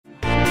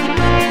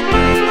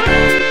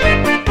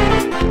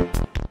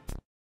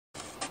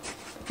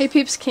Hey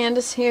peeps,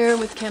 Candace here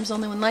with Cam's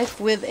Only One Life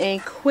with a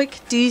quick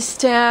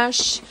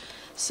Destash.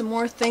 Some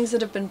more things that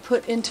have been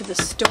put into the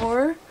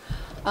store.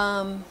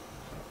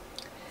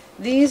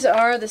 These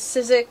are the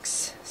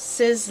Sizzlits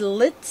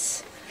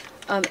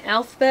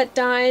alphabet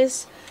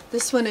dies.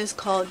 This one is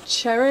called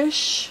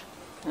Cherish.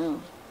 Oh,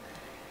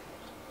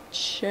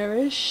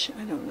 Cherish.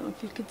 I don't know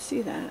if you could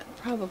see that.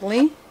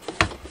 Probably.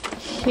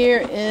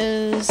 Here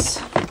is...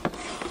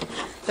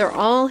 They're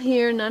all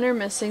here. None are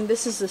missing.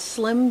 This is the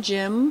Slim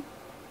Jim.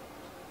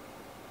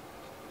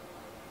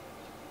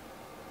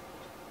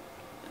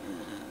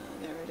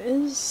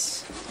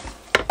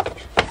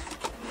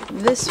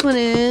 This one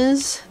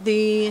is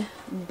the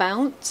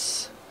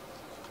Bounce.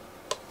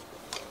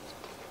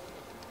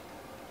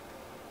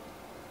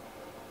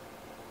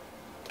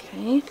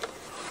 Okay.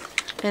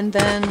 And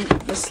then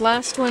this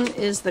last one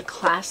is the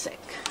Classic.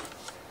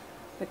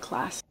 The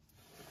Classic.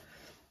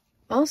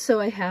 Also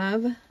I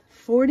have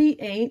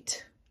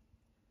 48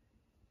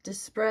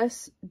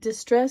 Distress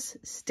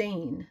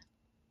Stain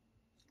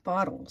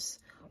bottles.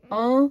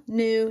 All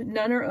new,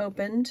 none are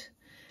opened.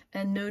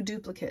 And no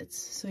duplicates.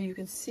 So you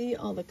can see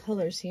all the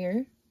colors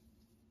here.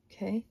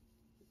 Okay.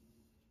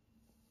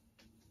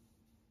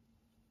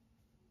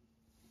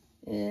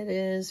 It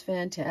is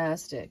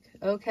fantastic.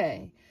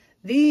 Okay.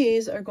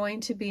 These are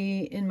going to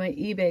be in my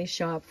eBay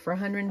shop for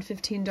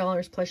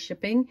 $115 plus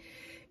shipping.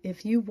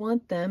 If you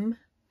want them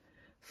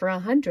for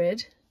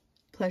 $100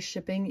 plus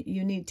shipping,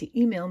 you need to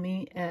email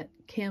me at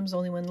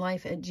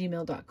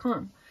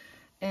camsonlyoneLife@gmail.com.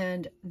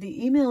 And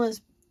the email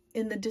is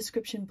in the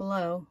description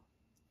below.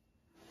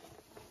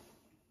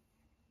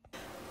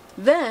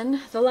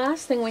 Then, the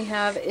last thing we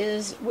have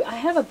is, I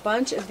have a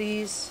bunch of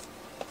these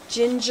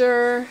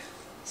Gingher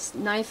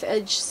knife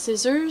edge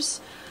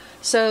scissors.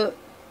 So,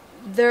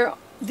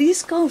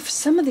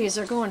 some of these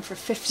are going for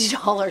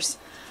 $50.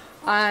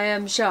 I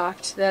am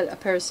shocked that a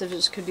pair of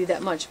scissors could be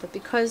that much, but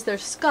because they're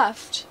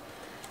scuffed,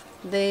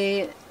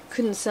 they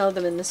couldn't sell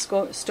them in the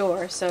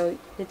store, so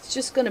it's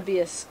just going to be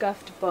a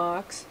scuffed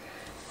box.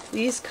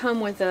 These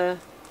come with a,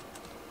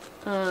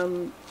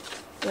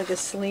 like a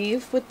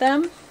sleeve with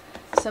them.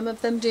 Some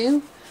of them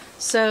do.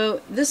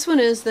 So this one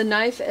is the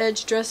knife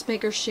edge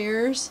dressmaker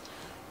shears,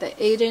 the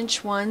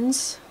 8-inch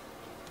ones,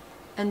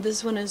 and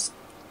this one is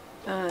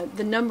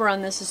the number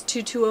on this is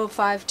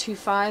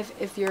 220525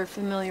 if you're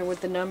familiar with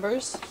the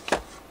numbers.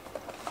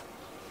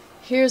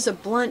 Here's a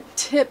blunt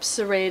tip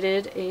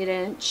serrated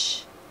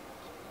 8-inch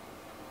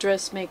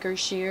dressmaker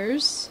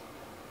shears,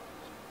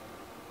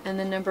 and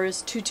the number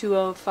is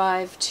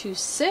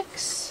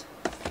 220526.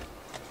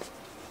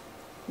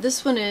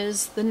 This one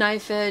is the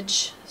knife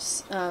edge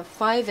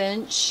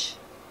 5-inch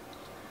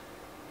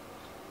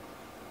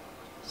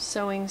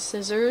sewing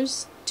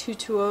scissors,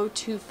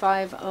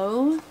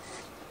 220250.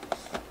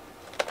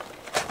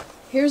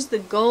 Here's the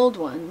gold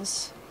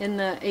ones in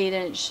the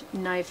 8-inch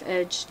knife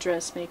edge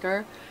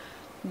dressmaker.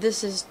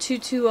 This is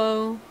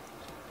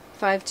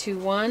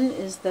 220521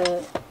 is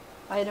the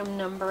item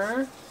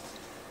number.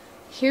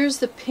 Here's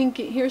the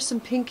here's some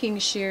pinking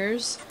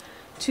shears.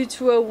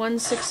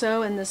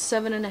 220160 and the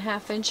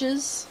 7.5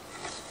 inches.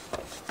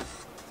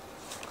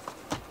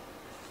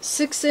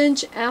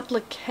 6-inch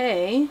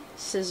applique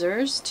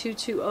scissors,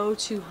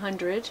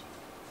 220200.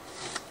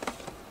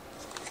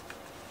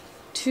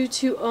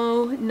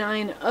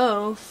 22090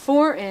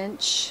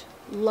 4-inch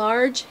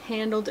large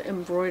handled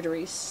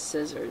embroidery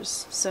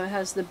scissors. So it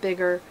has the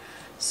bigger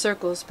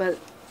circles, but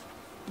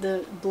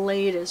the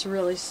blade is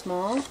really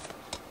small.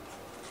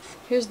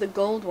 Here's the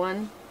gold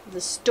one,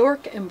 the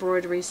stork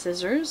embroidery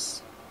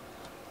scissors.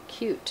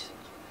 Cute.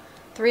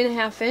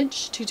 3.5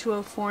 inch,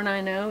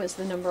 220490 is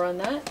the number on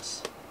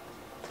that.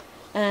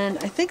 And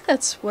I think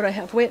that's what I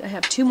have. Wait, I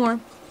have two more.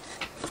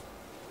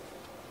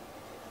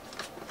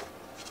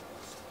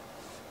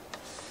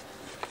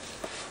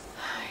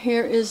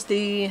 Here is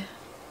the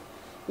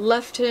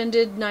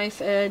left-handed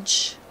knife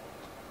edge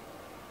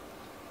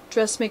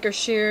dressmaker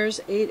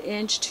shears,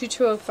 8-inch,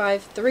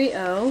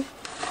 220530.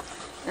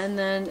 And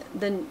then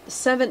the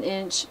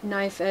 7-inch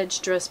knife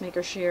edge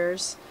dressmaker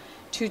shears,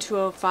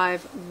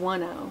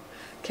 220510.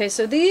 Okay,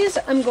 so these,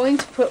 I'm going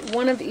to put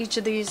one of each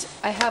of these.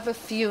 I have a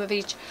few of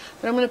each,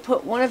 but I'm going to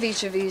put one of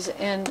each of these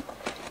in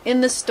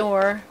the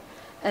store,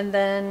 and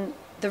then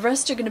the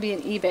rest are going to be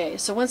in eBay.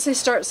 So once they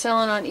start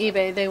selling on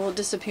eBay, they will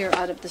disappear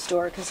out of the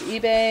store, because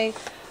eBay,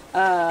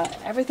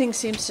 everything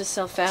seems to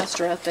sell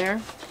faster out there,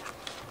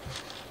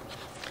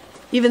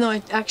 even though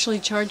I actually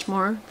charge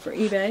more for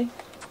eBay.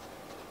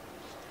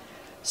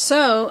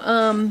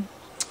 So,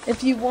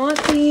 if you want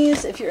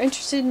these, if you're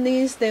interested in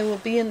these, they will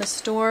be in the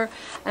store,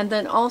 and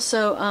then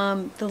also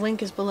the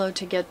link is below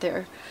to get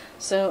there.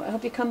 So I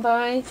hope you come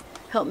by,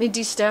 help me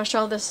destash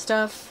all this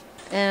stuff,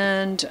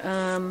 and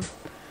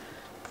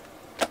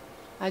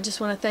I just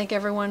want to thank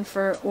everyone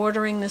for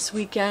ordering this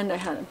weekend. I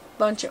had a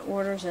bunch of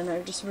orders, and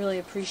I just really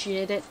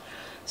appreciate it.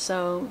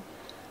 So,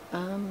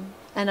 and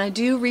I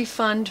do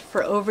refund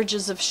for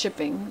overages of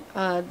shipping.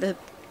 The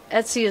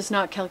Etsy is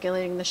not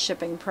calculating the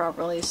shipping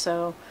properly,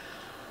 so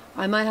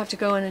I might have to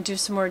go in and do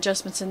some more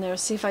adjustments in there,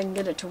 see if I can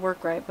get it to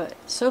work right, but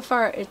so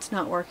far it's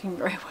not working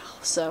very well.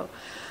 So,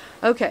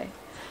 okay.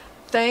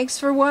 Thanks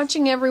for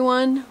watching,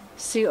 everyone.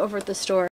 See you over at the store.